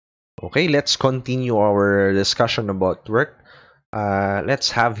Okay, let's continue our discussion about work.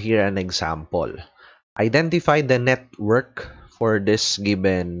 Let's have here an example. Identify the net work for this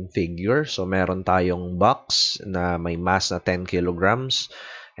given figure. So, meron tayong box na may mass na 10 kilograms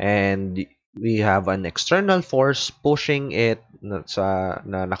and we have an external force pushing it na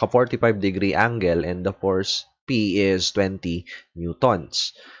naka 45 degree angle and the force P is 20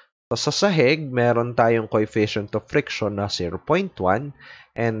 newtons. So, sa sahig, meron tayong coefficient of friction na 0.1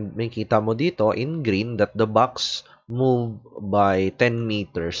 and makita mo dito in green that the box moved by 10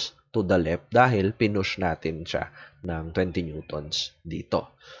 meters to the left dahil pinush natin siya ng 20 newtons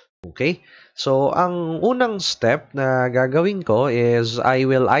dito. Okay? So, ang unang step na gagawin ko is I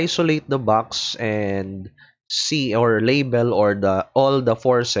will isolate the box and see or label or all the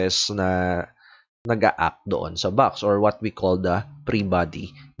forces na nag-a-act doon sa box or what we call the pre-body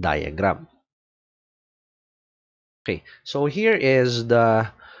diagram. Okay, so here is the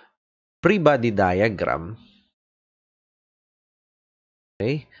pre-body diagram.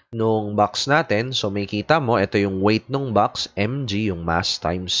 Okay, nung box natin, so may kita mo, ito yung weight ng box, mg, yung mass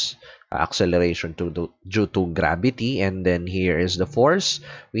times acceleration due to gravity, and then here is the force.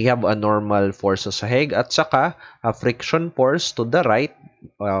 We have a normal force sa sahig at saka a friction force to the right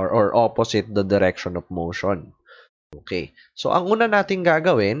or opposite the direction of motion. Okay, so ang una nating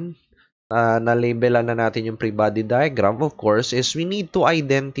gagawin, na-labelan na natin yung pre-body diagram, of course, is we need to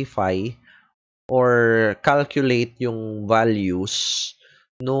identify or calculate yung values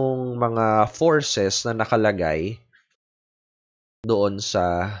nung mga forces na nakalagay doon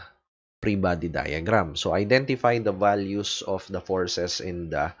sa pre-body diagram. So, identify the values of the forces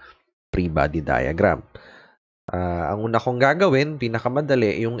in the pre-body diagram. Ang una kong gagawin,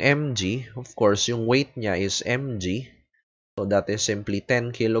 pinakamadali, yung mg, of course, yung weight niya is mg. So, that is simply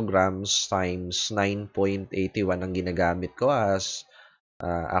 10 kilograms times 9.81 ang ginagamit ko as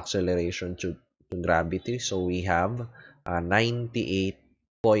acceleration to gravity. So, we have 98.1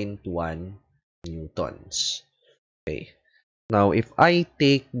 newtons. Okay. Now, if I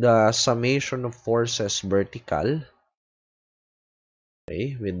take the summation of forces vertical,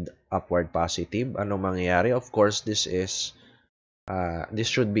 okay, with upward positive, ano mangyayari? Of course, this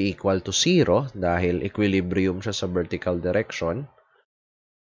should be equal to 0 dahil equilibrium siya sa vertical direction.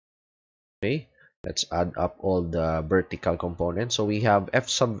 Okay, let's add up all the vertical components. So, we have F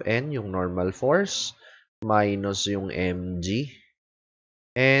sub n, yung normal force, minus yung mg,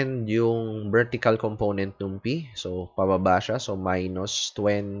 and yung vertical component ng P. So, pababa siya. So, minus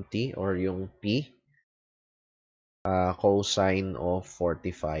 20 or yung P, cosine of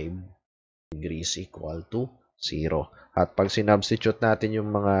 45 degrees equal to 0. At pag sinubstitute natin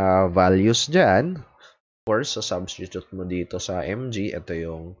yung mga values dyan, of course, sa substitute mo dito sa mg, ito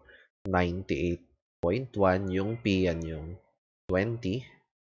yung 98.1, yung P, yan yung 20.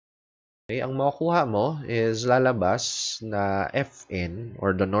 Okay, ang makukuha mo is lalabas na Fn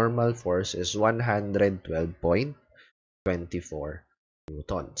or the normal force is 112.24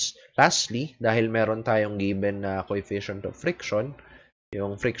 newtons. Lastly, dahil meron tayong given na coefficient of friction,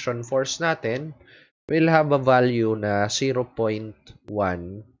 yung friction force natin will have a value na 0.1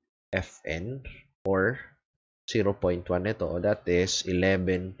 Fn or 0.1 ito. That is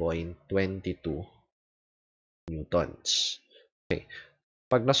 11.22 newtons. Okay.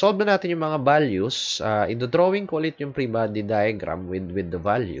 Pag na-solve na natin yung mga values, i-drawing ko ulit yung pre-body diagram with the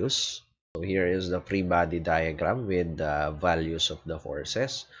values. So, here is the pre-body diagram with the values of the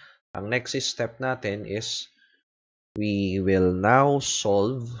forces. Ang next step natin is we will now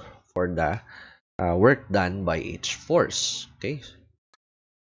solve for the work done by each force. Okay?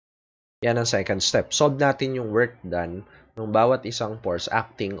 Yan ang second step. Solve natin yung work done ng bawat isang force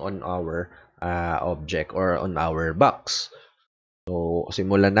acting on our object or on our box. So,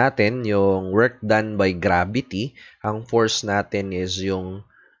 simulan natin yung work done by gravity. Ang force natin is yung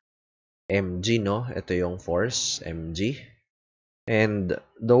mg, no? Ito yung force, mg. And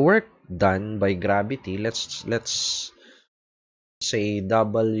the work done by gravity, let's say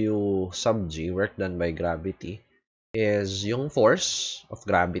W sub g, work done by gravity, is yung force of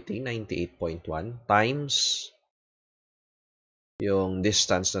gravity, 98.1, times yung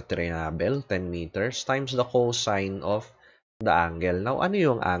distance na travel, 10 meters, times the cosine of the angle. Now, ano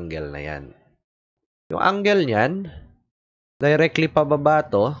yung angle na yan? Yung angle niyan, directly pababa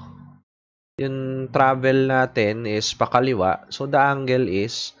to. Yung travel natin is pakaliwa. So, the angle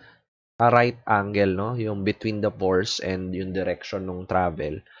is a right angle, no? Yung between the force and yung direction ng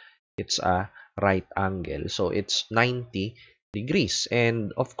travel. It's a right angle. So, it's 90 degrees.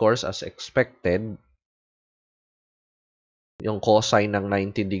 And, of course, as expected, yung cosine ng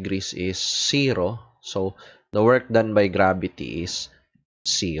 90 degrees is 0. So, the work done by gravity is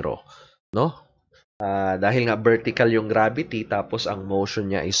 0. No? Dahil nga vertical yung gravity tapos ang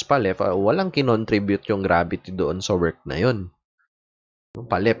motion niya is pa-left, walang kinontribute yung gravity doon sa work na yun.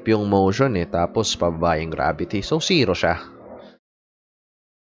 Pa-left yung motion tapos pababa yung gravity. So, 0 siya.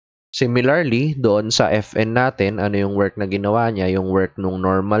 Similarly, doon sa Fn natin, ano yung work na ginawa niya? Yung work ng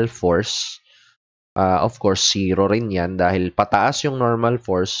normal force. Of course, 0 rin yan dahil pataas yung normal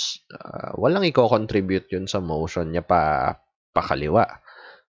force, walang i-contribute yun sa motion niya pakaliwa.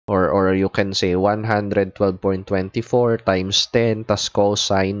 Or you can say 112.24 times 10 tas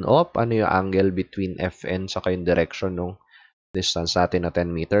cosine of ano yung angle between Fn sa yung direction ng distance natin na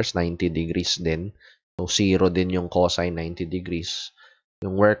 10 meters, 90 degrees din. So, 0 din yung cosine 90 degrees.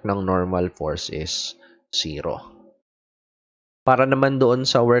 Yung work ng normal force is 0. Para naman doon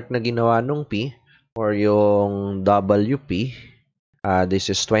sa work na ginawa nung P or yung WP, this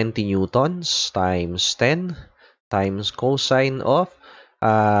is 20 newtons times 10 times cosine of,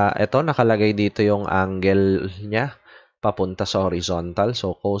 ito nakalagay dito yung angle niya papunta sa horizontal.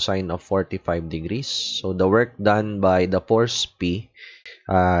 So, cosine of 45 degrees. So, the work done by the force P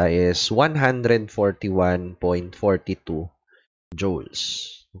is 141.42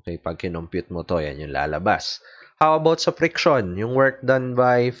 joules. Okay, pag kinompute mo to, yan yung lalabas. How about sa friction? Yung work done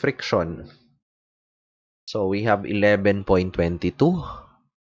by friction. So, we have 11.22.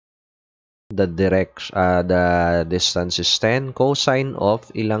 The distance is 10. Cosine of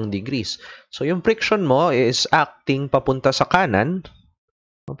ilang degrees. So, yung friction mo is acting papunta sa kanan.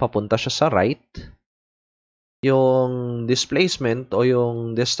 Papunta siya sa right. Yung displacement o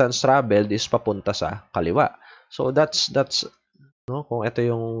yung distance traveled is papunta sa kaliwa. So, that's no, kung ito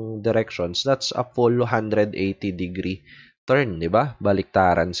yung directions, that's a full 180 degree turn, di ba?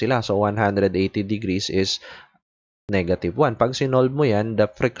 Baliktaran sila. So, 180 degrees is -1. Pag sinolve mo yan, the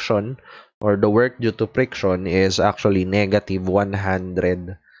friction or the work due to friction is actually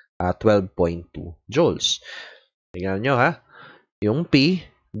 -112.2 joules. Tingnan nyo ha. Yung P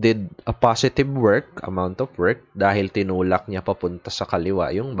did a positive amount of work dahil tinulak niya papunta sa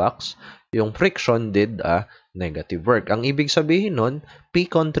kaliwa yung box. Yung friction did a negative work. Ang ibig sabihin nun, P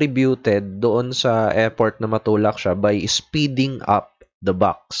contributed doon sa effort na matulak siya by speeding up the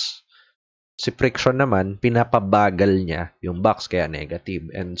box. Si friction naman, pinapabagal niya yung box, kaya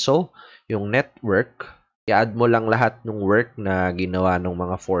negative. And so, yung net work, i-add mo lang lahat ng work na ginawa ng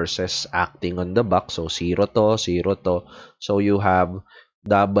mga forces acting on the box. So, 0 to, 0 to. So, you have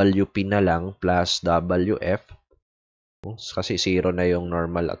WP na lang plus WF. Kasi 0 na yung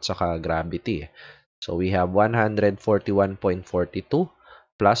normal at saka gravity. So, we have 141.42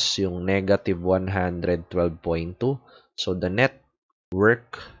 plus yung -112.2. So, the net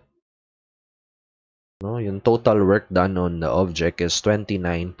work, no, yung total work done on the object is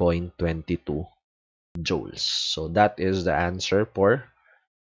 29.22 joules. So, that is the answer for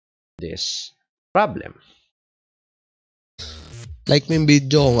this problem. Like mo yung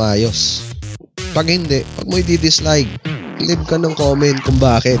video kung ayos. Pag hindi, pag mo i-dislike, leave ka ng comment kung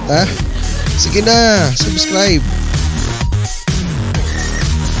bakit, ha? Sige na, subscribe.